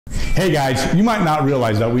Hey guys, you might not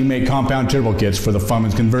realize that we make compound turbo kits for the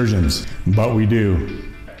Fummins conversions, but we do.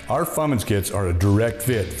 Our Fummins kits are a direct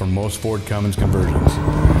fit for most Ford Cummins conversions.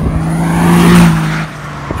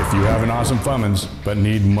 If you have an awesome Fummins, but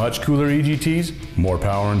need much cooler EGTs, more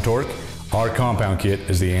power and torque, our compound kit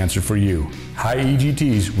is the answer for you. High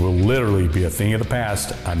EGTs will literally be a thing of the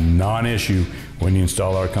past, a non-issue when you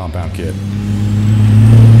install our compound kit.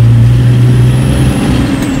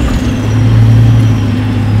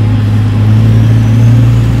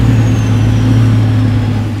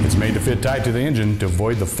 It's made to fit tight to the engine to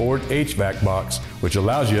avoid the Ford HVAC box, which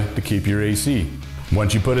allows you to keep your AC.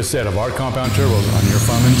 Once you put a set of our compound turbos on your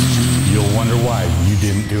Fummins, you'll wonder why you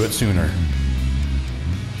didn't do it sooner.